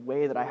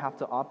way that I have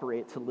to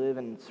operate to live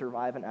and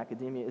survive in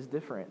academia is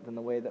different than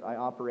the way that I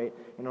operate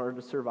in order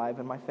to survive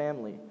in my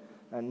family,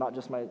 and not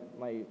just my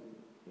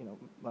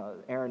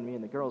Aaron, me,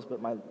 and the girls,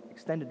 but my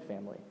extended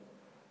family.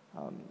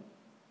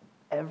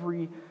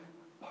 Every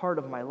part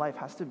of my life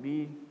has to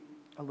be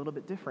a little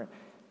bit different.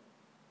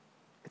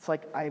 It's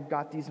like I've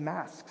got these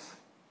masks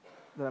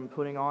that I'm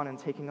putting on and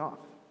taking off,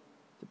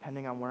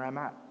 depending on where I'm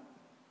at.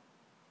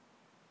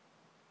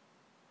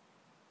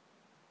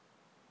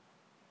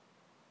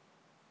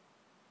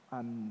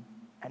 I'm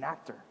an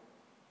actor,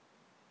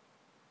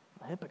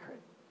 a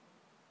hypocrite.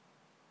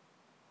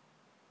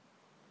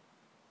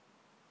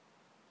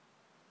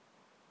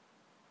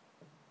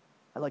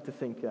 I like to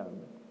think,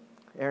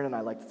 Aaron and I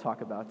like to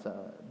talk about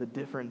the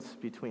difference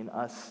between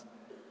us,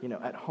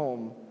 at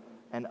home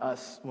and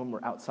us when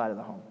we're outside of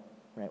the home,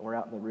 right? We're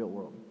out in the real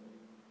world.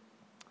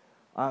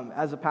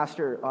 As a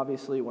pastor,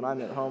 obviously, when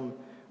I'm at home,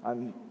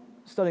 I'm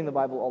studying the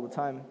Bible all the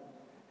time,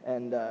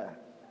 and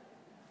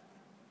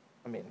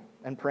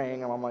and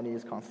praying. I'm on my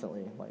knees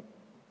constantly. Like,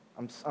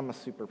 I'm a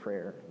super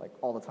prayer, like,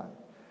 all the time.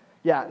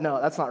 Yeah,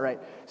 no, that's not right.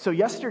 So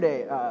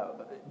yesterday,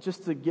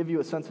 just to give you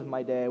a sense of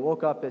my day, I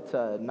woke up at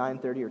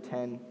 9:30 or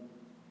 10,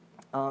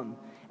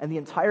 and the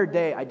entire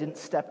day I didn't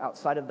step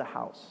outside of the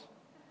house,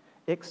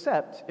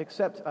 except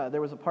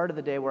there was a part of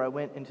the day where I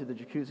went into the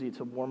jacuzzi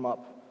to warm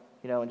up,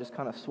 and just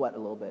kind of sweat a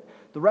little bit.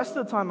 The rest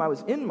of the time I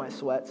was in my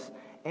sweats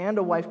and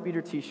a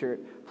wife-beater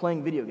t-shirt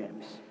playing video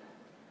games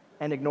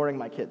and ignoring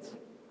my kids.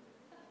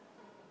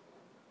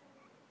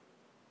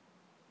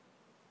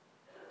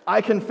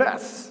 I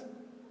confess.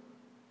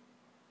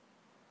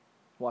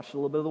 Watched a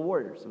little bit of the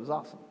Warriors. It was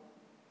awesome.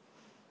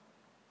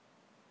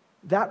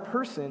 That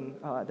person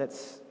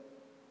that's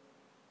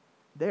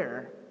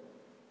there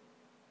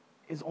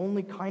is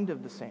only kind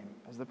of the same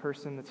as the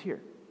person that's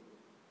here.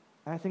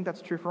 And I think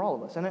that's true for all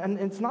of us. And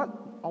it's not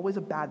always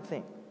a bad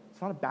thing.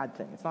 It's not a bad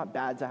thing. It's not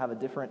bad to have a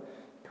different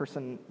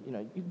person.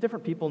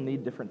 Different people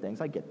need different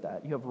things. I get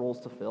that. You have roles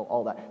to fill,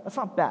 all that. That's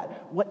not bad.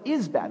 What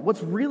is bad,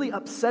 what's really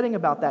upsetting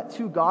about that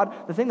to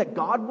God, the thing that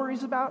God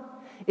worries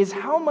about, is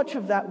how much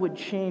of that would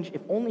change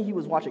if only he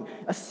was watching,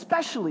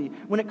 especially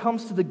when it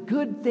comes to the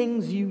good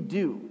things you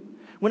do.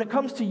 When it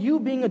comes to you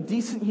being a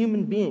decent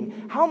human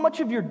being, how much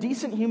of your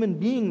decent human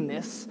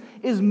beingness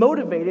is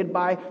motivated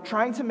by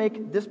trying to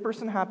make this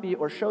person happy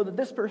or show that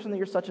this person that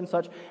you're such and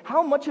such?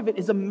 How much of it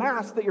is a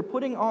mask that you're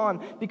putting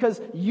on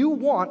because you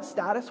want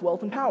status,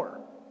 wealth, and power?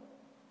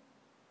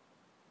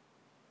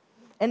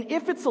 And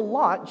if it's a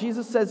lot,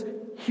 Jesus says,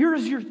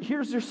 here's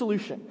your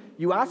solution.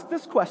 You ask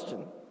this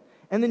question,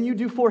 and then you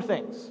do 4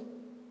 things.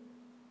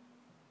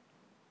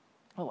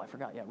 Oh, I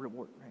forgot. Yeah,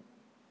 reward, right?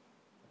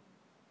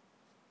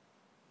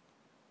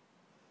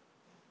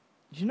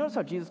 Did you notice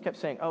how Jesus kept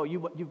saying, oh,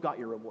 you've got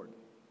your reward?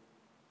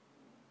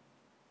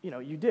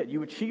 You did.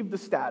 You achieved the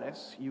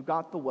status. You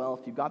got the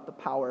wealth. You got the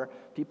power.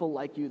 People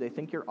like you. They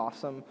think you're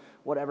awesome.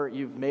 Whatever.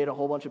 You've made a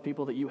whole bunch of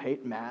people that you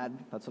hate mad.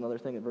 That's another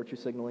thing that virtue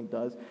signaling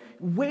does.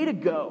 Way to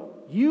go.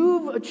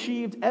 You've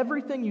achieved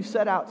everything you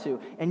set out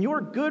to, and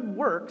your good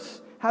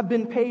works have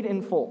been paid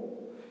in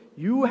full.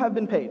 You have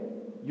been paid.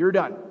 You're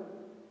done.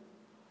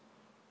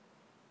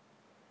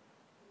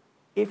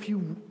 If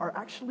you are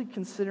actually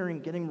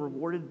considering getting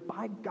rewarded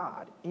by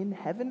God in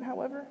heaven,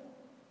 however,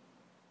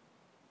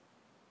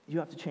 you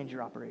have to change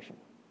your operation.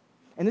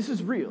 And this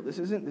is real. This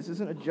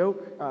isn't a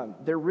joke.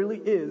 There really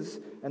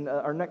is, and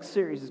our next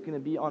series is going to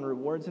be on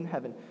rewards in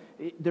heaven.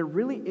 There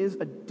really is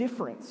a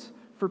difference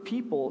for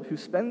people who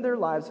spend their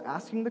lives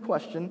asking the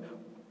question,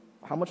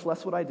 how much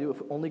less would I do if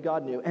only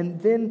God knew?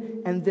 And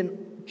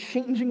then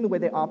changing the way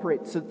they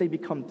operate so that they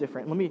become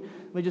different. Let me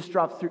just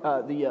drop through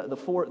the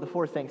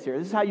four things here.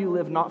 This is how you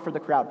live not for the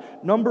crowd.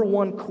 Number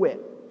 1, quit.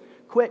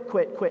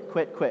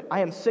 Quit.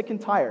 I am sick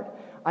and tired.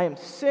 I am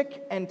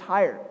sick and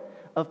tired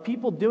of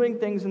people doing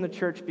things in the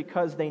church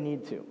because they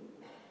need to.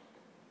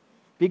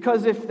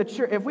 Because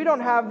if we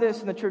don't have this,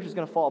 then the church is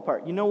going to fall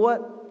apart. You know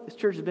what? This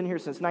church has been here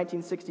since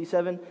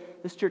 1967.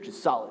 This church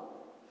is solid.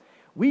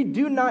 We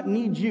do not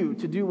need you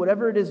to do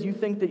whatever it is you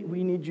think that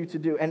we need you to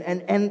do. And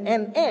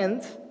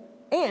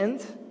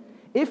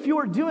if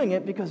you're doing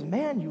it because,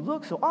 man, you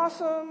look so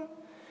awesome,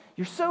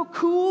 you're so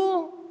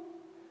cool,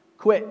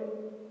 quit.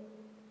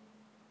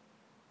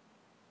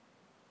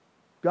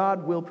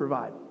 God will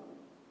provide.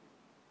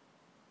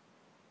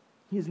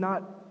 He is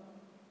not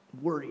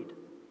worried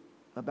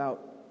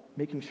about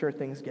making sure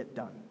things get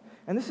done.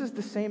 And this is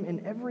the same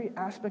in every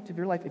aspect of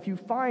your life. If you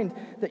find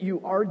that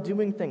you are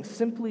doing things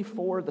simply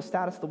for the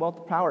status, the wealth,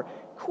 the power,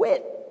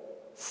 quit.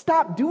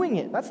 Stop doing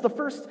it. That's the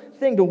first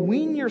thing, to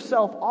wean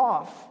yourself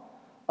off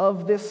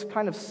of this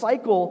kind of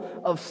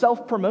cycle of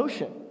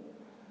self-promotion.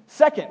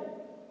 Second,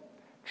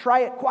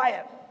 try it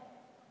quiet.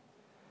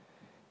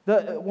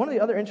 One of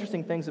the other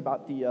interesting things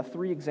about the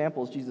 3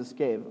 examples Jesus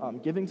gave,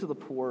 giving to the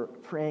poor,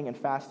 praying, and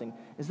fasting,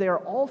 is they are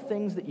all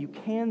things that you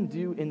can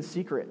do in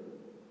secret.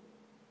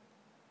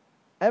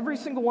 Every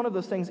single one of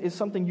those things is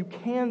something you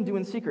can do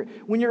in secret.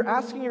 When you're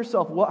asking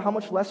yourself, how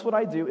much less would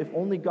I do if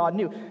only God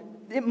knew?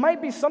 It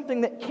might be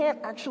something that can't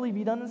actually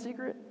be done in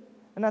secret,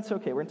 and that's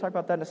okay. We're going to talk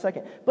about that in a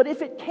second. But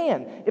if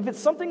it's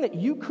something that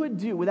you could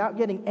do without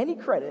getting any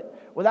credit,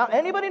 without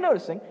anybody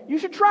noticing, you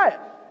should try it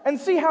and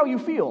see how you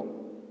feel.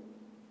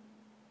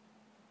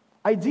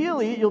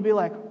 Ideally, you'll be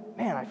like,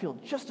 man, I feel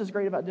just as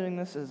great about doing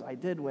this as I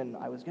did when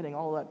I was getting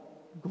all that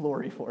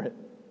glory for it.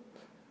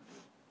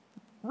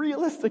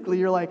 Realistically,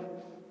 you're like,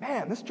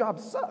 man, this job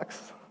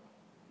sucks.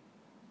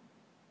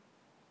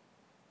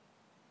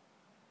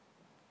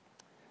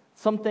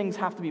 Some things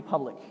have to be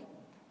public,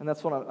 and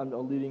that's what I'm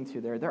alluding to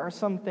there. There are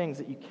some things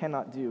that you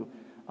cannot do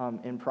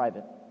in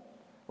private.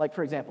 Like,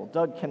 for example,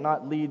 Doug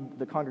cannot lead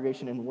the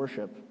congregation in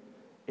worship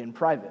in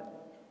private.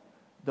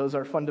 Those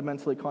are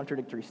fundamentally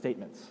contradictory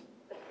statements.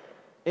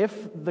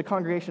 If the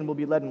congregation will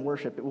be led in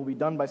worship, it will be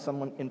done by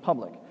someone in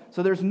public.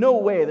 So there's no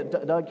way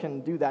that Doug can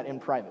do that in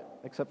private,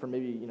 except for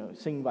maybe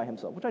singing by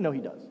himself, which I know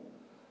he does.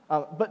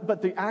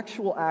 But the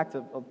actual act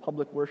of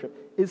public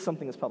worship is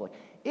something that's public.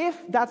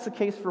 If that's the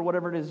case for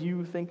whatever it is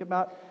you think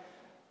about,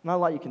 not a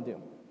lot you can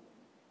do.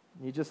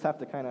 You just have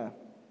to kind of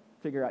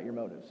figure out your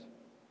motives.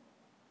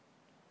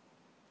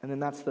 And then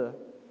that's the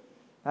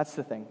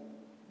thing.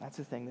 That's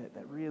the thing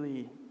that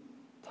really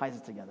ties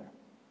it together.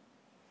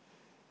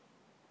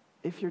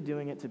 If you're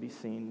doing it to be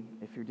seen,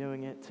 if you're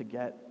doing it to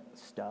get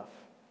stuff,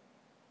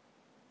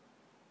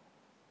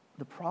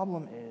 the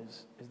problem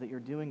is that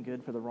you're doing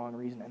good for the wrong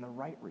reason, and the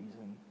right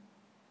reason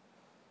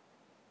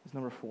is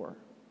number 4.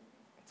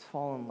 It's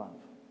fall in love.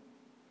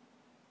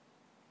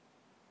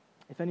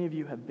 If any of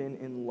you have been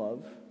in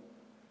love,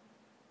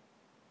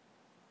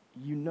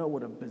 you know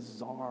what a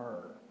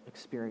bizarre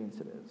experience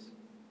it is.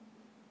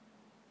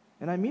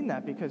 And I mean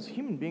that because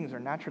human beings are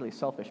naturally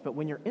selfish, but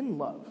when you're in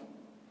love,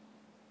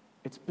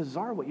 it's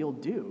bizarre what you'll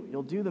do.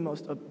 You'll do the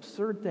most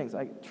absurd things.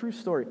 True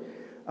story.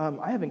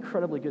 I have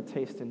incredibly good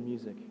taste in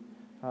music.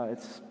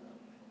 It's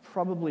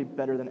probably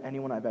better than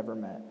anyone I've ever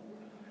met.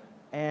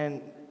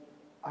 And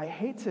I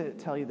hate to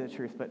tell you the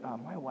truth, but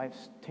my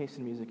wife's taste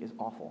in music is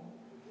awful.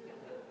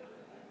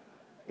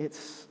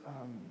 It's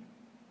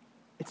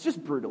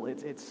just brutal.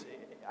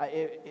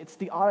 It's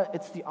the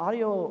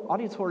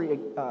auditory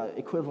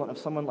equivalent of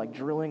someone like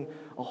drilling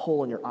a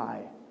hole in your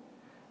eye.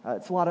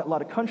 It's a lot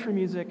of country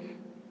music,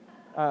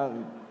 a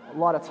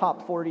lot of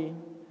top 40.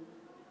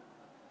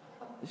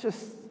 It's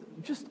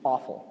just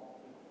awful.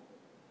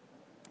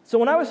 So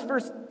when I was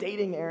first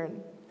dating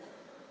Erin,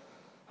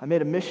 I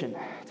made a mission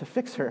to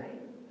fix her,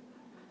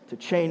 to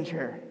change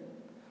her.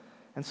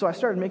 And so I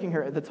started making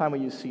her, at the time we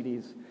used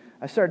CDs,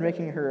 I started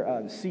making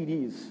her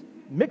CDs,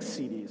 mixed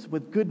CDs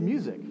with good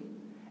music.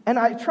 And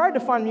I tried to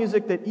find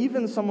music that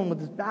even someone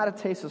with as bad a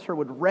taste as her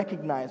would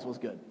recognize was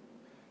good.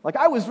 Like,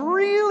 I was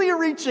really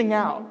reaching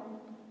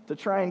out to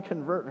try and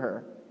convert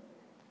her.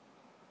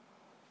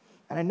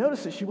 And I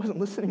noticed that she wasn't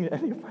listening to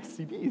any of my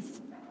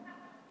CDs.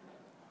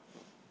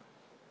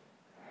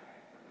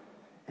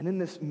 And in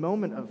this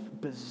moment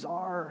of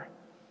bizarre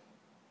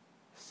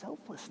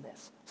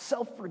selflessness,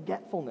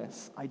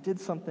 self-forgetfulness, I did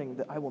something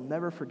that I will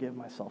never forgive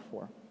myself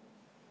for.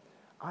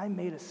 I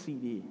made a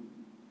CD,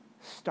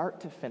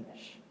 start to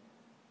finish,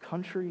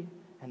 country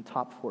and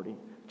top 40.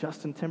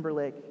 Justin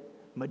Timberlake,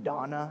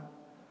 Madonna,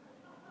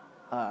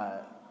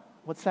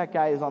 what's that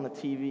guy who's on the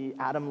TV?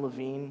 Adam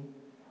Levine,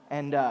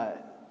 and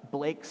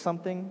Blake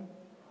something?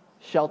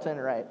 Shelton,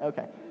 right,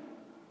 okay.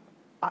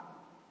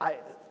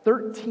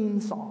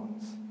 13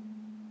 songs.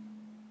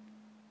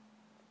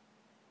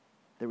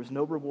 There was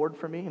no reward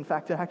for me. In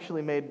fact, it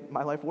actually made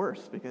my life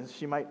worse because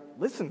she might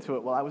listen to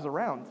it while I was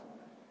around.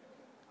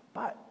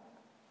 But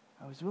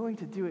I was willing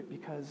to do it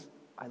because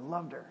I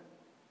loved her.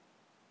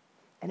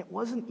 And it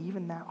wasn't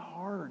even that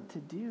hard to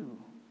do.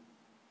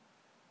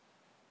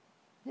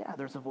 Yeah,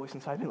 there's a voice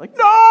inside me like,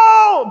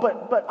 no!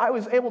 But I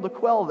was able to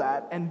quell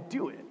that and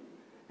do it.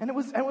 And it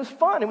was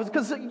fun. It was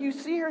because you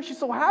see her and she's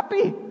so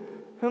happy.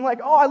 And I'm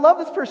like, oh, I love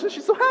this person.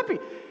 She's so happy.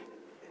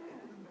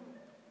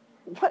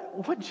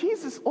 What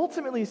Jesus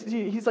ultimately,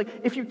 he's like,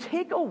 if you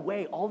take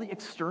away all the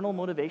external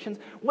motivations,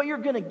 what you're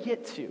going to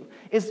get to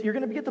is you're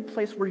going to be at the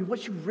place where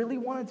what you really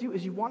want to do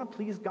is you want to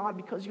please God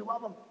because you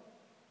love Him.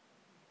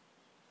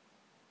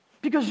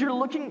 Because you're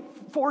looking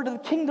forward to the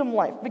kingdom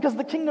life. Because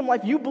the kingdom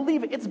life, you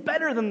believe it's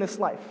better than this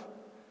life.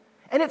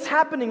 And it's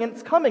happening and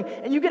it's coming.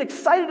 And you get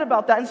excited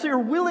about that. And so you're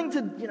willing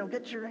to,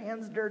 get your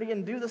hands dirty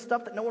and do the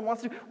stuff that no one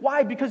wants to do.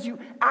 Why? Because you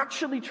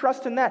actually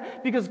trust in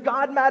that. Because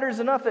God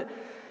matters enough that,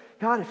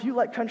 God, if you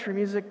like country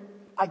music,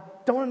 I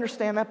don't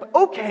understand that, but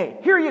okay,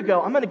 here you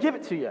go. I'm going to give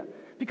it to you.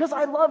 Because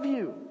I love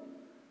you.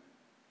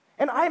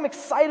 And I'm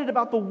excited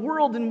about the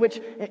world in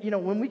which,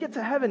 when we get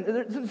to heaven,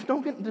 there's no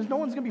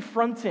one's going to be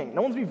fronting.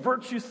 No one's going to be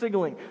virtue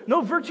signaling. No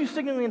virtue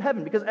signaling in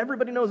heaven because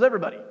everybody knows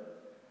everybody.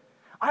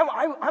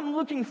 I'm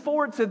looking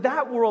forward to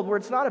that world where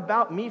it's not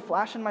about me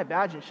flashing my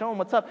badge and showing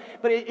what's up,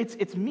 but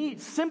it's me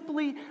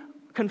simply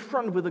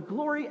confronted with the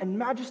glory and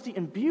majesty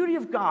and beauty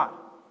of God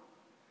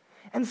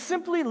and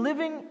simply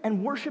living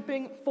and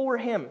worshiping for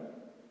Him.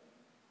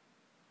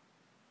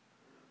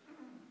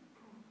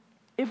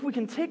 If we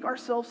can take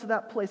ourselves to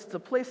that place, it's a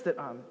place that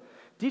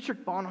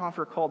Dietrich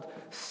Bonhoeffer called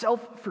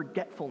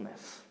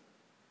self-forgetfulness.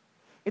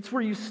 It's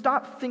where you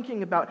stop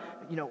thinking about,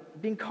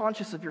 being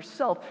conscious of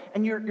yourself,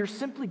 and you're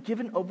simply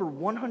given over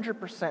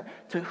 100%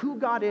 to who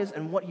God is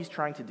and what He's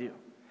trying to do.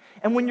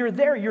 And when you're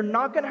there, you're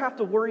not going to have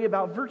to worry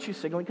about virtue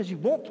signaling because you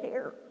won't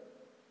care.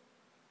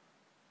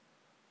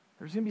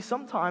 There's going to be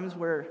some times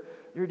where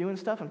you're doing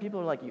stuff and people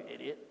are like, you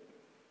idiot.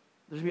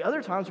 There's going to be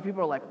other times where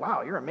people are like,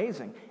 wow, you're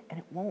amazing. And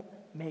it won't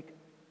make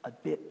a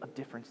bit of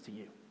difference to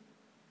you.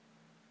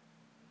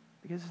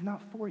 Because it's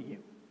not for you.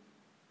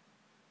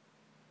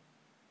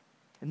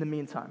 In the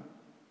meantime,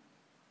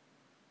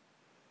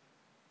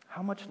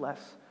 how much less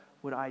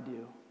would I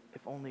do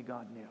if only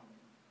God knew?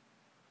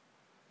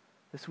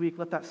 This week,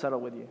 let that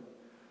settle with you.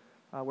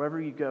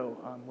 Wherever you go,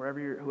 whoever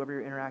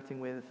you're interacting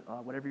with,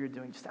 whatever you're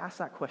doing, just ask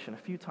that question a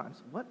few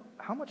times.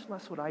 How much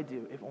less would I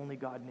do if only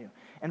God knew?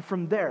 And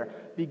from there,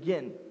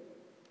 begin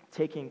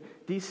taking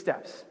these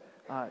steps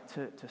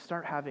to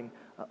start having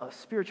a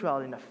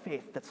spirituality and a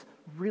faith that's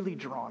really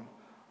drawn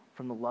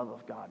from the love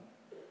of God.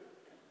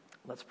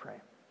 Let's pray.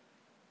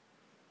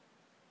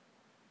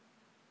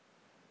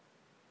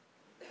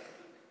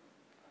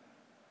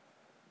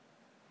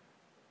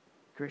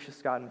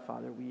 Gracious God and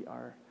Father,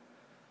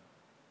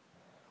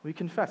 we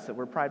confess that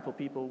we're prideful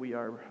people. We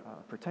are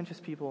pretentious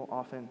people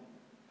often.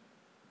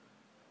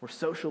 We're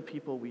social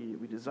people. We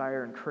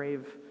desire and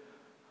crave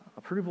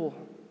approval.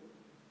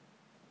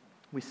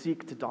 We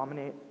seek to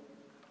dominate.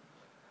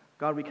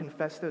 God, we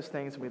confess those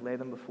things and we lay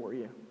them before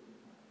you.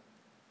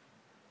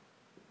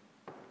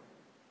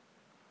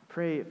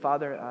 Pray,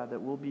 Father,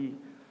 that we'll be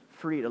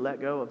free to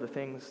let go of the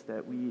things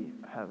that we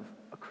have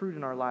accrued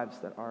in our lives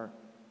that are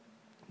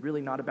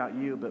really not about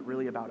you, but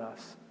really about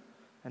us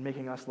and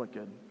making us look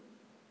good.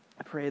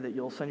 I pray that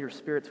you'll send your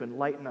Spirit to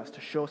enlighten us,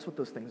 to show us what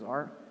those things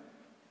are,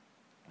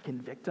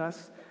 convict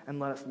us, and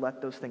let us let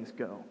those things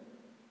go.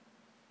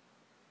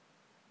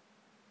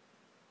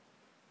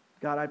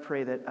 God, I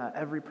pray that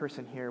every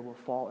person here will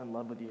fall in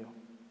love with you.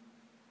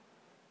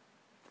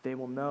 They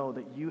will know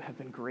that you have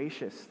been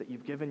gracious, that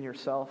you've given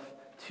yourself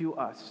to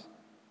us,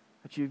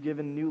 that you've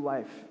given new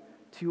life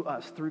to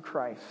us through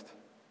Christ.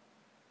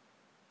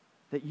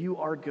 that you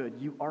are good,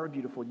 you are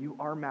beautiful, you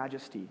are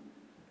majesty.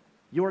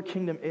 Your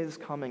kingdom is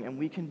coming, and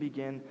we can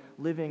begin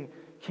living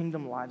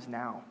kingdom lives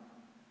now.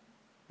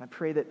 And I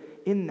pray that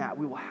in that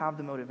we will have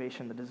the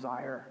motivation, the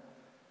desire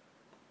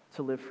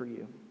to live for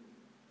you.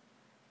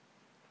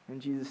 In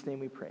Jesus' name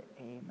we pray.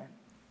 Amen.